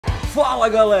Fala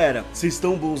galera, vocês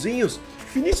estão bonzinhos?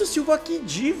 Vinícius Silva aqui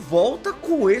de volta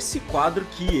com esse quadro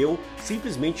que eu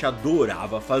simplesmente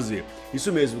adorava fazer.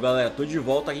 Isso mesmo galera, tô de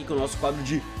volta aqui com o nosso quadro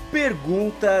de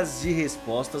perguntas e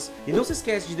respostas. E não se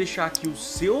esquece de deixar aqui o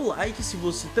seu like se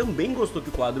você também gostou que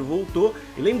o quadro voltou.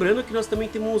 E lembrando que nós também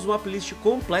temos uma playlist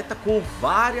completa com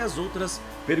várias outras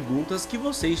perguntas que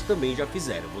vocês também já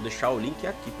fizeram. Vou deixar o link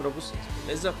aqui pra vocês,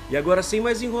 beleza? E agora sem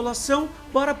mais enrolação,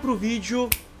 bora pro vídeo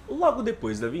logo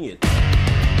depois da vinheta.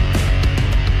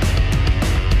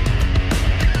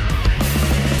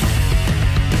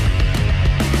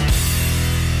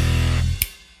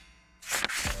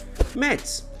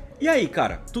 Mets, e aí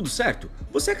cara, tudo certo?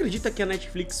 Você acredita que a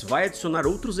Netflix vai adicionar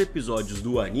outros episódios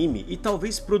do anime e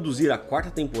talvez produzir a quarta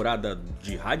temporada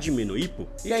de Hajime no Ippo?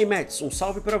 E aí Mets, um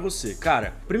salve pra você.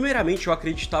 Cara, primeiramente eu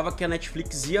acreditava que a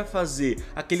Netflix ia fazer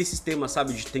aquele sistema,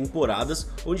 sabe, de temporadas,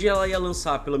 onde ela ia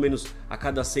lançar pelo menos a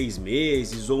cada 6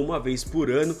 meses ou uma vez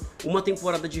por ano, uma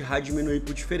temporada de Hajime no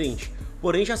Ippo diferente.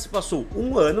 Porém já se passou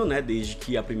um ano, né, desde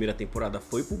que a primeira temporada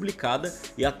foi publicada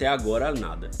e até agora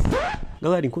nada.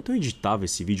 Galera, enquanto eu editava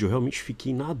esse vídeo eu realmente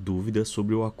fiquei na dúvida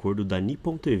sobre o acordo da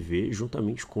Nippon TV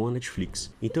juntamente com a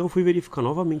Netflix. Então eu fui verificar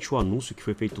novamente o anúncio que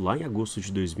foi feito lá em agosto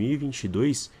de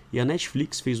 2022 e a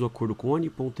Netflix fez o acordo com a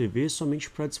Nippon TV somente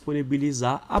para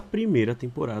disponibilizar a primeira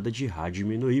temporada de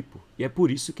Hajime no Ippo. E é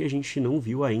por isso que a gente não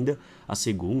viu ainda a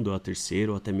segunda, ou a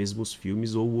terceira, ou até mesmo os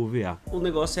filmes ou o OVA. O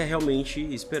negócio é realmente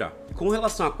esperar. Com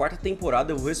relação à quarta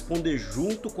temporada, eu vou responder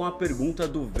junto com a pergunta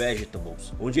do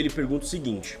Vegetables, onde ele pergunta o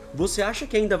seguinte: você acha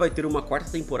que ainda vai ter uma quarta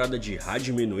temporada de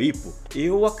Hajime no Ippo?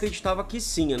 Eu acreditava que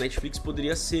sim, a Netflix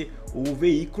poderia ser o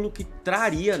veículo que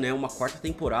traria, né, uma quarta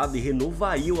temporada e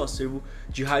renovaria o acervo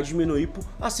de Hajime no Ippo,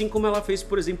 assim como ela fez,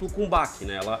 por exemplo, com Baki,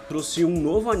 né? Ela trouxe um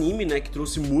novo anime, né, que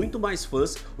trouxe muito mais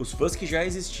fãs, os fãs que já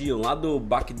existiam lá do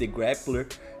Baki the Grappler,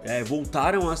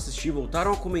 voltaram a assistir,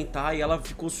 voltaram a comentar e ela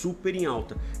ficou super em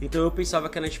alta. Então eu pensava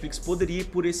que a Netflix poderia ir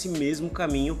por esse mesmo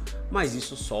caminho, mas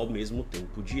isso só ao mesmo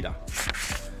tempo dirá.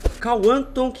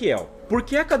 Kawanton Kiel. Por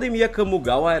que a academia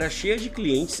Kamogawa era cheia de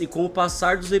clientes e com o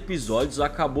passar dos episódios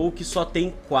acabou que só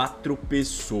tem 4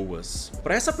 pessoas?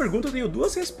 Para essa pergunta eu tenho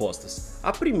duas respostas.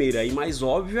 A primeira e mais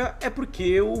óbvia é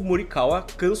porque o Morikawa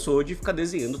cansou de ficar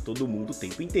desenhando todo mundo o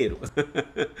tempo inteiro.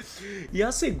 E a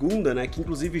segunda, né, que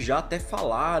inclusive já até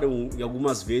falaram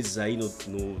algumas vezes aí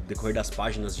no decorrer das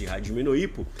páginas de Hajime no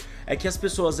Ippo, é que as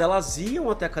pessoas elas iam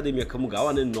até a academia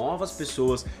Kamogawa, né, novas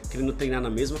pessoas querendo treinar na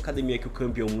mesma academia que o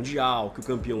campeão mundial, que o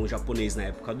campeão japonês na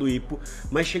época do Ippo,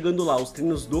 mas chegando lá os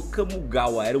treinos do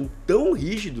Kamogawa eram tão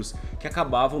rígidos que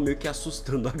acabavam meio que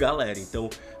assustando a galera. Então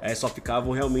só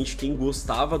ficavam realmente quem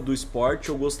gostava do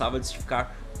esporte ou gostava de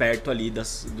ficar perto ali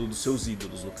dos seus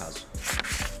ídolos, no caso.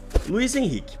 Luiz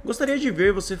Henrique, gostaria de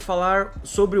ver você falar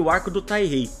sobre o arco do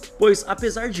Taihei, pois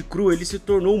apesar de cru ele se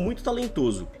tornou muito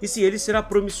talentoso, e se ele será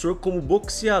promissor como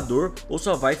boxeador ou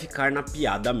só vai ficar na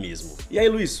piada mesmo. E aí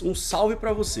Luiz, um salve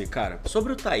pra você, cara.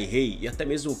 Sobre o Taihei e até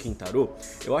mesmo o Kintaro,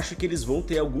 eu acho que eles vão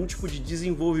ter algum tipo de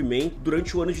desenvolvimento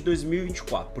durante o ano de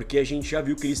 2024, porque a gente já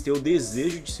viu que eles têm o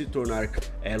desejo de se tornar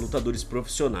lutadores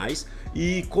profissionais,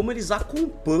 e como eles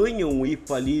acompanham o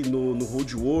Ippo ali no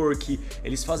roadwork,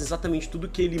 eles fazem exatamente tudo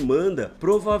que ele manda,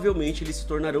 provavelmente eles se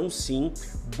tornarão sim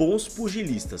bons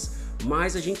pugilistas,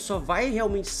 mas a gente só vai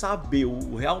realmente saber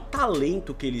o real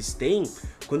talento que eles têm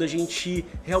quando a gente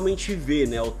realmente vê,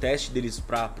 né, o teste deles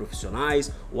para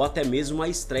profissionais ou até mesmo a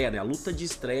estreia, né, a luta de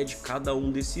estreia de cada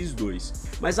um desses dois.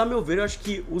 Mas a meu ver eu acho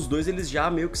que os dois eles já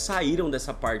meio que saíram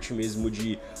dessa parte mesmo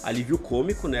de alívio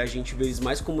cômico, né, a gente vê eles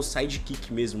mais como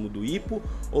sidekick mesmo do Ippo,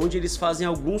 onde eles fazem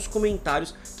alguns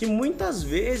comentários que muitas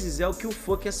vezes é o que o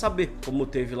fã quer saber, como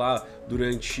teve lá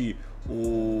durante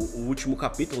o último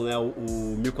capítulo, né,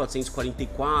 o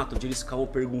 1444, onde eles ficavam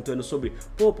perguntando sobre,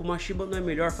 pô, pro Mashiba não é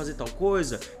melhor fazer tal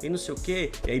coisa, e não sei o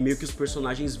que, e aí meio que os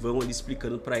personagens vão ali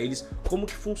explicando pra eles como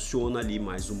que funciona ali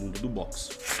mais o mundo do boxe.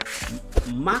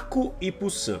 Mako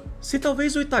Ippo-san, se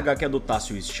talvez o Itagaki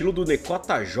adotasse o estilo do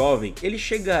Nekota jovem, ele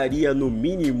chegaria no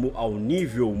mínimo ao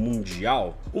nível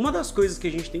mundial? Uma das coisas que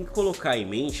a gente tem que colocar em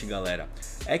mente, galera,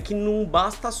 é que não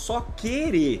basta só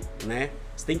querer, né?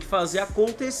 Você tem que fazer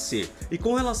acontecer. E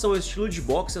com relação ao estilo de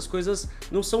boxe, as coisas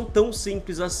não são tão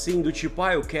simples assim, do tipo,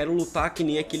 ah, eu quero lutar que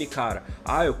nem aquele cara,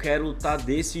 ah, eu quero lutar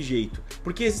desse jeito.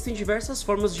 Porque existem diversas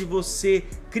formas de você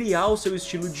criar o seu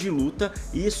estilo de luta,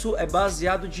 e isso é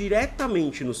baseado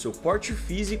diretamente no seu porte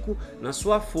físico, na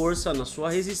sua força, na sua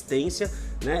resistência,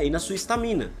 né, e na sua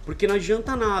estamina. Porque não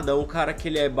adianta nada um cara que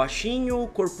ele é baixinho,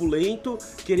 corpulento,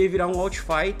 querer virar um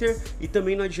outfighter, e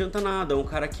também não adianta nada um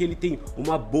cara que ele tem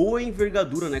uma boa envergadura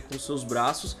dura, né, com seus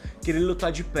braços, querer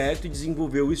lutar de perto e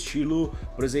desenvolver o estilo,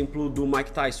 por exemplo, do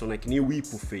Mike Tyson, né, que nem o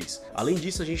Ippo fez. Além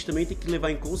disso, a gente também tem que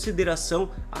levar em consideração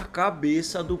a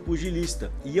cabeça do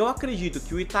pugilista. E eu acredito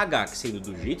que o Itagaki, sendo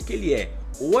do jeito que ele é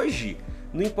hoje,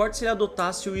 não importa se ele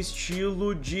adotasse o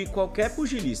estilo de qualquer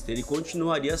pugilista, ele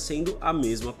continuaria sendo a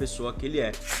mesma pessoa que ele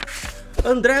é.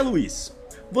 André Luiz: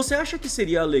 você acha que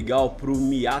seria legal pro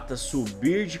Miyata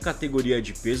subir de categoria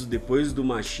de peso depois do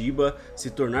Mashiba se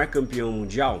tornar campeão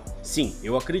mundial? Sim,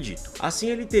 eu acredito. Assim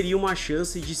ele teria uma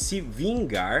chance de se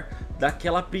vingar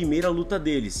daquela primeira luta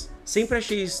deles. Sempre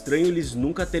achei estranho eles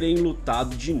nunca terem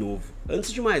lutado de novo.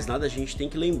 Antes de mais nada, a gente tem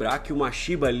que lembrar que o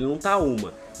Mashiba ele não tá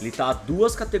uma, ele tá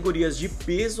 2 categorias de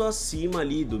peso acima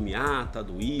ali do Miyata,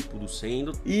 do Ippo, do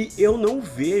Sendo. E eu não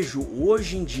vejo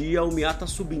hoje em dia o Miyata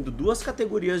subindo 2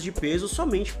 categorias de peso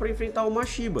somente para enfrentar o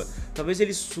Mashiba. Talvez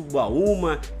ele suba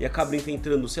uma e acabe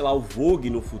enfrentando, sei lá, o Vogue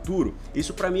no futuro.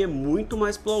 Isso para mim é muito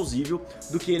mais plausível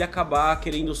do que ele acabar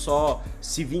querendo só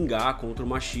se vingar contra o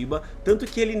Mashiba. Tanto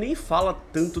que ele nem fala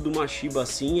tanto do Mashiba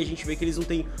assim, e a gente vê que eles não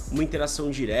têm uma interação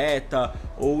direta,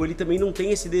 ou ele também não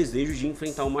tem esse desejo de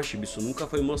enfrentar o Mashiba. Isso nunca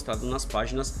foi mostrado nas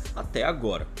páginas até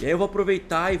agora. E aí eu vou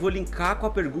aproveitar e vou linkar com a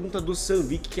pergunta do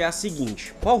Sanvik, que é a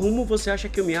seguinte: qual rumo você acha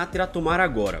que o Miyata irá tomar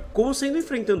agora? Como sendo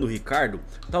enfrentando o Ricardo,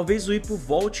 talvez o Ippo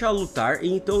volte a lutar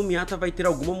e então o Miyata vai ter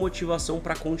alguma motivação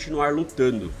para continuar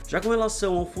lutando. Já com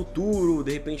relação ao futuro,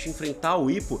 de repente enfrentar o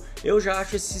Ippo, eu já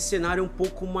acho esse cenário um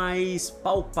pouco mais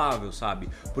palpável, sabe?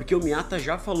 Porque o Miyata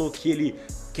já falou que ele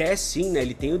quer sim, né,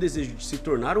 ele tem o desejo de se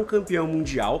tornar um campeão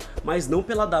mundial, mas não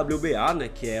pela WBA, né,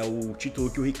 que é o título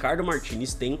que o Ricardo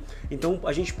Martinez tem. Então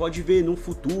a gente pode ver no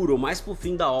futuro, ou mais pro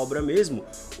fim da obra mesmo,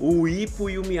 o Ippo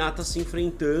e o Miyata se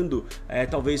enfrentando,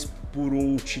 talvez por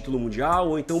um título mundial,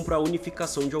 ou então para a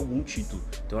unificação de algum título.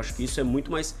 Então acho que isso é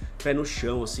muito mais pé no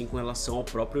chão, assim, com relação ao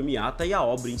próprio Miyata e a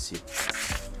obra em si.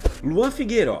 Luan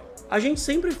Figueiro: a gente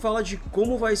sempre fala de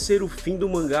como vai ser o fim do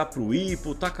mangá pro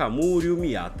Ippo, Takamura e o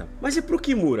Miyata. Mas e pro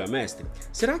Kimura, mestre?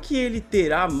 Será que ele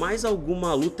terá mais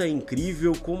alguma luta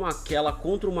incrível como aquela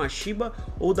contra o Mashiba,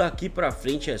 ou daqui pra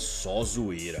frente é só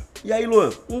zoeira? E aí,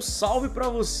 Luan, um salve pra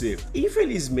você.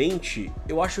 Infelizmente,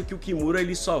 eu acho que o Kimura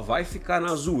ele só vai ficar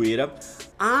na zoeira,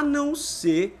 a não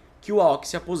ser que o Aoki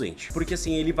se aposente, porque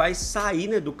assim ele vai sair,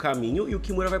 né, do caminho, e o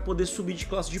Kimura vai poder subir de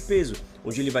classe de peso,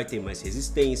 onde ele vai ter mais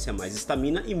resistência, mais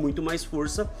estamina e muito mais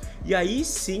força, e aí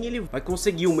sim ele vai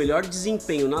conseguir um melhor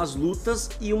desempenho nas lutas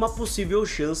e uma possível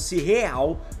chance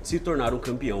real de se tornar um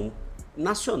campeão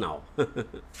nacional.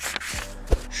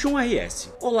 Shun RS: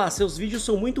 olá, seus vídeos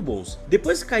são muito bons.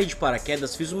 Depois que caí de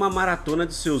paraquedas, fiz uma maratona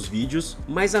de seus vídeos,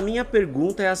 mas a minha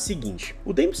pergunta é a seguinte: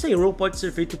 o Dempsey Roll pode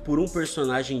ser feito por um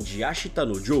personagem de Ashita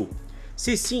no Joe?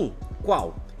 Se sim,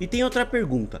 qual? E tem outra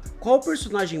pergunta: qual o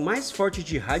personagem mais forte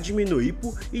de Hajime no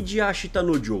Ippo e de Ashita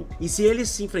no Joe? E se eles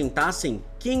se enfrentassem,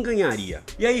 quem ganharia?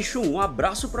 E aí, Shun, um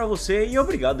abraço pra você e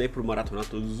obrigado aí por maratonar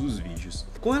todos os vídeos.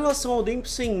 Com relação ao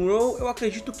Dempsey Roll, eu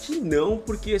acredito que não,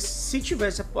 porque se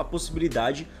tivesse a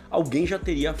possibilidade, alguém já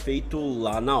teria feito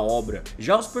lá na obra.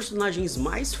 Já os personagens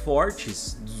mais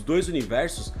fortes dos dois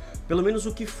universos, pelo menos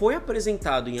o que foi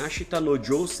apresentado em Ashita no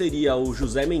Joe, seria o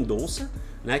José Mendonça,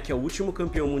 né, que é o último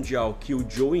campeão mundial que o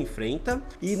Joe enfrenta,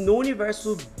 e no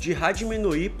universo de Hajime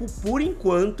no Ippo, por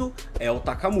enquanto, é o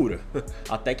Takamura.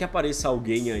 Até que apareça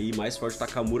alguém aí mais forte do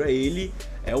Takamura, ele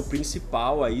é o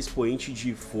principal aí expoente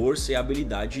de força e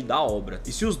habilidade da obra.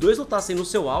 E se os dois lutassem no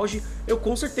seu auge, eu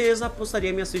com certeza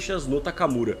apostaria minhas fichas no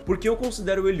Takamura, porque eu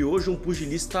considero ele hoje um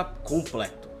pugilista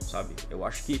completo, sabe? Eu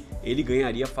acho que ele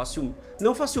ganharia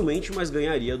não facilmente, mas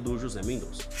ganharia do José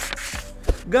Mendonça.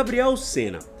 Gabriel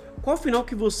Senna: qual final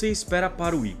que você espera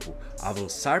para o Ippo?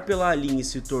 Avançar pela linha e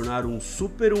se tornar um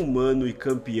super-humano e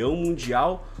campeão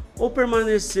mundial, ou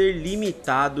permanecer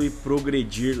limitado e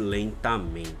progredir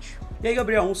lentamente? E aí,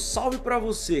 Gabriel, um salve pra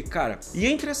você, cara. E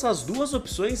entre essas duas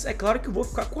opções, é claro que eu vou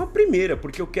ficar com a primeira,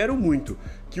 porque eu quero muito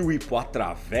que o Ippo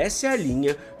atravesse a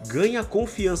linha, ganhe a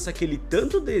confiança que ele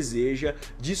tanto deseja,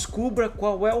 descubra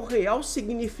qual é o real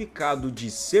significado de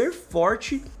ser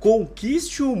forte,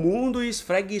 conquiste o mundo e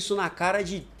esfregue isso na cara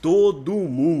de todo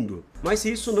mundo. Mas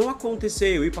se isso não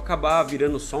acontecer e o Ippo acabar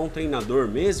virando só um treinador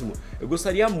mesmo, eu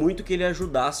gostaria muito que ele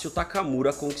ajudasse o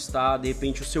Takamura a conquistar, de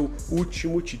repente, o seu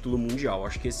último título mundial.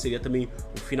 Acho que esse seria também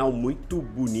um final muito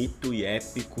bonito e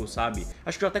épico, sabe?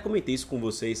 Acho que eu até comentei isso com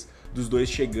vocês, dos dois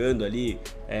chegando ali,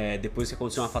 depois que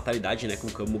aconteceu uma fatalidade, né, com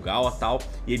o Kamogawa e tal,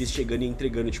 e eles chegando e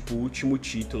entregando, tipo, o último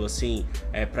título, assim,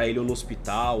 pra ele ou no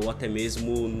hospital, ou até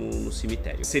mesmo no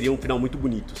cemitério. Seria um final muito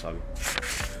bonito, sabe?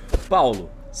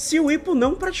 Paulo: Se o Ippo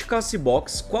não praticasse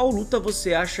boxe, qual luta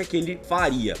você acha que ele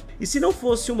faria? E se não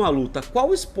fosse uma luta,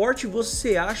 qual esporte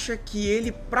você acha que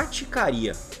ele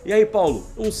praticaria? E aí, Paulo,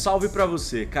 um salve pra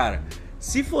você, cara.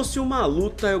 Se fosse uma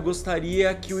luta, eu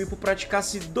gostaria que o Ippo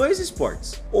praticasse 2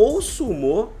 esportes, ou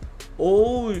sumô,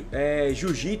 ou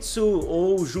jiu-jitsu,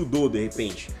 ou judô, de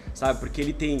repente, sabe? Porque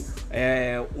ele tem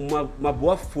uma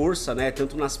boa força, né?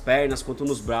 Tanto nas pernas quanto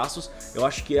nos braços. Eu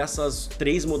acho que essas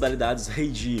 3 modalidades aí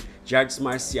de artes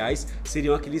marciais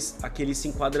seriam aqueles se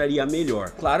enquadraria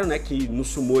melhor. Claro, né, que no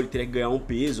sumô ele teria que ganhar um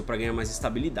peso para ganhar mais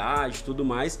estabilidade e tudo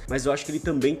mais, mas eu acho que ele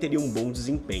também teria um bom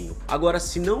desempenho. Agora,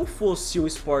 se não fosse um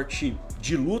esporte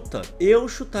de luta, eu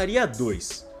chutaria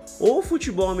 2. Ou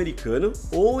futebol americano,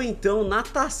 ou então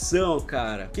natação,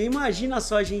 cara. Porque imagina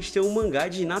só a gente ter um mangá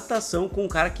de natação com um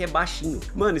cara que é baixinho.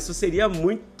 Mano, isso seria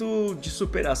muito de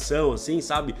superação, assim,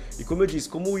 sabe? E como eu disse,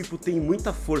 como o Ippo tem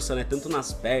muita força, né? Tanto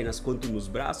nas pernas quanto nos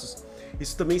braços,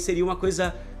 isso também seria uma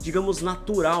coisa, digamos,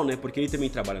 natural, né? Porque ele também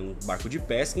trabalha num barco de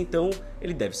pesca, então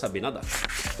ele deve saber nadar.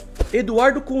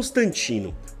 Eduardo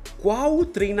Constantino. Qual o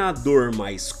treinador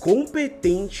mais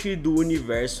competente do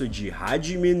universo de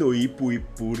Hajime no Ippo e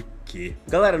por quê?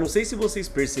 Galera, não sei se vocês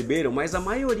perceberam, mas a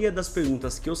maioria das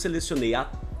perguntas que eu selecionei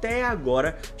até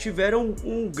agora tiveram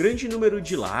um grande número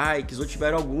de likes ou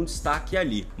tiveram algum destaque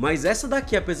ali. Mas essa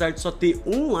daqui, apesar de só ter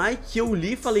um like, eu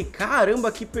li e falei,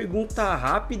 caramba, que pergunta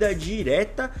rápida,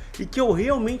 direta e que eu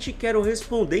realmente quero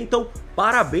responder. Então,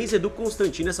 parabéns, Edu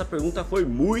Constantino, essa pergunta foi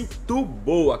muito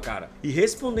boa, cara. E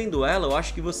respondendo ela, eu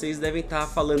acho que vocês devem estar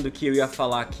falando que eu ia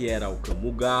falar que era o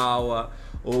Kamogawa,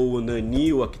 ou o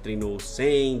Naniwa, que treinou o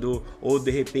Sendo, ou de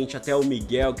repente até o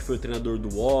Miguel, que foi o treinador do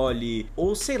Wally,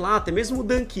 ou sei lá, até mesmo o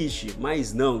Dankishi.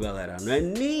 Mas não, galera, não é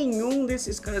nenhum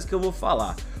desses caras que eu vou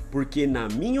falar, porque na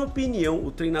minha opinião, o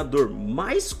treinador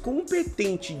mais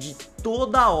competente de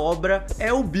toda a obra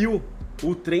é o Bill,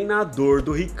 o treinador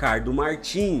do Ricardo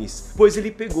Martins, pois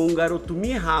ele pegou um garoto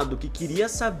mirrado que queria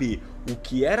saber o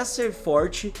que era ser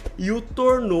forte e o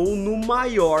tornou no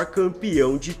maior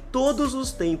campeão de todos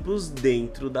os tempos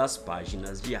dentro das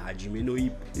páginas de Hajime no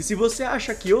Ippo. E se você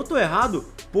acha que eu tô errado,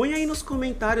 põe aí nos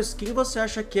comentários quem você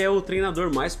acha que é o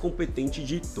treinador mais competente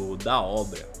de toda a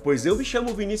obra. Pois eu me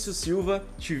chamo Vinícius Silva,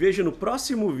 te vejo no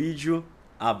próximo vídeo,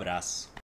 abraço!